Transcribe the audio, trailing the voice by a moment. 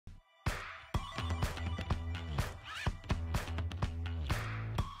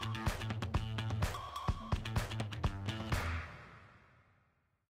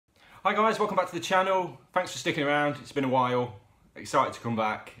Hi guys, welcome back to the channel. Thanks for sticking around. It's been a while. Excited to come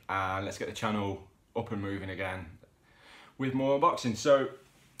back and let's get the channel up and moving again with more unboxing. So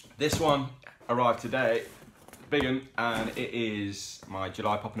this one arrived today, big one, and it is my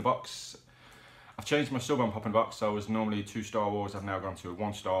July Pop in a Box. I've changed my sub on Pop in a Box, so I was normally 2 Star Wars, I've now gone to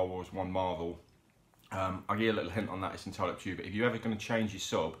 1 Star Wars, 1 Marvel. I'll give you a little hint on that, it's entirely up to you, but if you're ever going to change your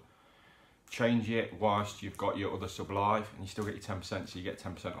sub, change it whilst you've got your other sub live and you still get your 10%, so you get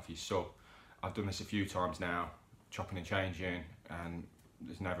 10% off your sub. I've done this a few times now, chopping and changing, and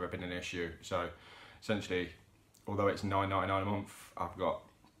there's never been an issue. So essentially, although it's $9.99 a month, I've got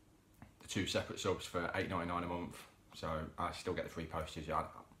the 2 separate subs for $8.99 a month, so I still get the free postage.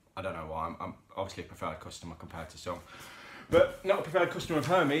 I don't know why, I'm obviously a preferred customer compared to some. But not a preferred customer of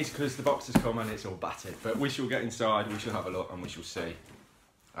Hermes because the box has come and it's all battered. But we shall get inside, we shall have a look and we shall see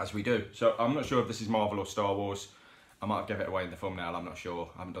as we do. So I'm not sure if this is Marvel or Star Wars. I might give it away in the thumbnail, I'm not sure.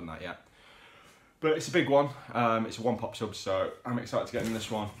 I haven't done that yet. But it's a big one. It's a 1 pop sub, so I'm excited to get in this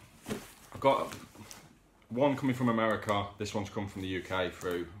one. I've got one coming from America. This one's come from the UK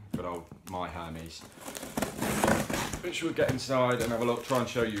through good old My Hermes. Which we'll get inside and have a look, try and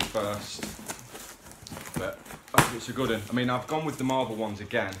show you first. But it's a good one. I mean, I've gone with the Marvel ones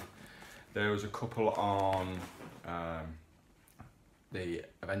again. There was a couple on the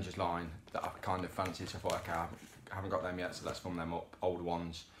Avengers line that I kind of fancied, so I thought, okay, I haven't got them yet, so let's film them up, old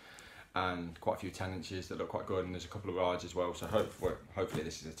ones. And quite a few 10 inches that look quite good, and there's a couple of rides as well, so hopefully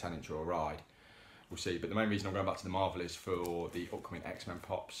this is a 10 inch or a ride. We'll see, but the main reason I'm going back to the Marvel is for the upcoming X-Men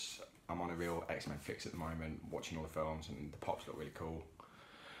pops. I'm on a real X-Men fix at the moment, watching all the films, and the pops look really cool.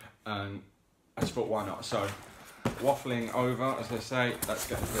 And I just thought, why not? So, waffling over, as they say, let's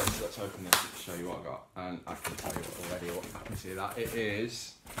get into this, let's open this to show you what I got. And I can tell you already, I can see that it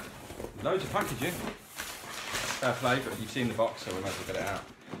is loads of packaging. Fair play, but you've seen the box, so we might as well get it out.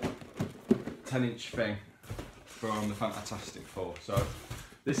 10 inch thing from the Fantastic Four. So,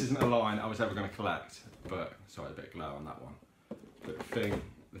 this isn't a line I was ever going to collect, but, sorry, a bit of glare on that one. But the thing,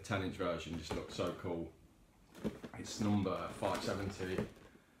 the 10 inch version just looks so cool. It's number 570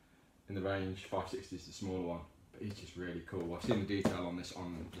 in the range, 560 is the smaller one. But he's just really cool. I've seen the detail on this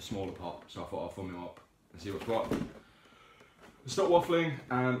on the smaller pop, so I thought I'll film him up and see what's what. Let's stop waffling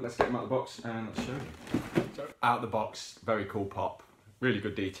and let's get him out of the box and let's show you. So out of the box, very cool pop. Really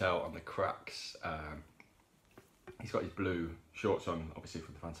good detail on the cracks. He's got his blue shorts on, obviously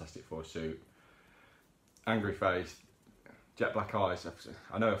for the Fantastic Four suit. Angry face, jet black eyes.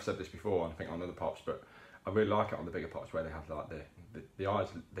 I know I've said this before, I think on other pops, but I really like it on the bigger pops where they have like the eyes,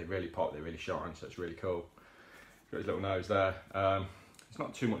 they really pop, they really shine, so it's really cool. Got his little nose there. There's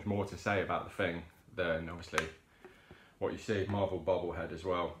not too much more to say about the thing than obviously what you see. Marvel bobblehead as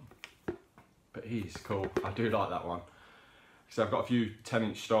well. But he's cool, I do like that one. So I've got a few 10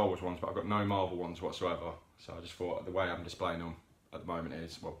 inch Star Wars ones, but I've got no Marvel ones whatsoever. So I just thought the way I'm displaying them at the moment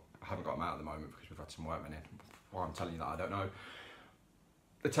is, well, I haven't got them out at the moment because we've had some workmen in. Why I'm telling you that, I don't know.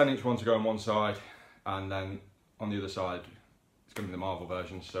 The 10 inch ones are going one side, and then on the other side, it's going to be the Marvel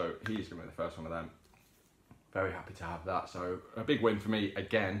version, so he's going to be the first one of them. Very happy to have that, so a big win for me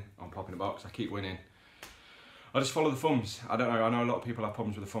again on Pop in a Box. I keep winning. I just follow the thumbs. I don't know, I know a lot of people have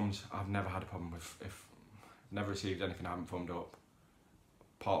problems with the thumbs. I've never had a problem with, never received anything I haven't thumbed up,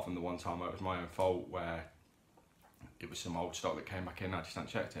 apart from the one time where it was my own fault, where it was some old stock that came back in, I just hadn't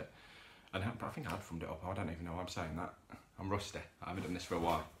checked it. And I think I had thumbed it up, I don't even know why I'm saying that. I'm rusty, I haven't done this for a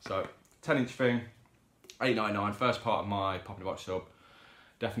while. So, 10 inch thing, $8.99, first part of my Pop in a Box sub.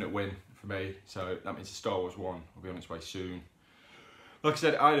 Definite win for me, so that means the Star Wars one will be on its way soon. Like I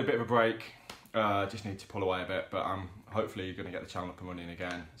said, I had a bit of a break, just need to pull away a bit, but I'm hopefully going to get the channel up and running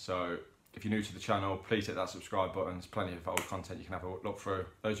again. So, if you're new to the channel, please hit that subscribe button. There's plenty of old content you can have a look through.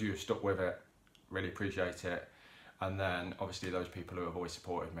 Those of you who stuck with it, really appreciate it. And then, obviously, those people who have always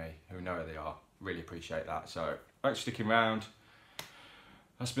supported me, who know who they are, really appreciate that. So, thanks for sticking around.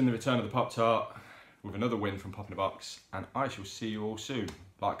 That's been the return of the Pop-Tart with another win from Pop in a Box. And I shall see you all soon.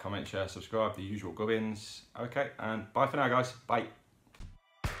 Like, comment, share, subscribe, the usual gubbins. Okay, and bye for now, guys. Bye.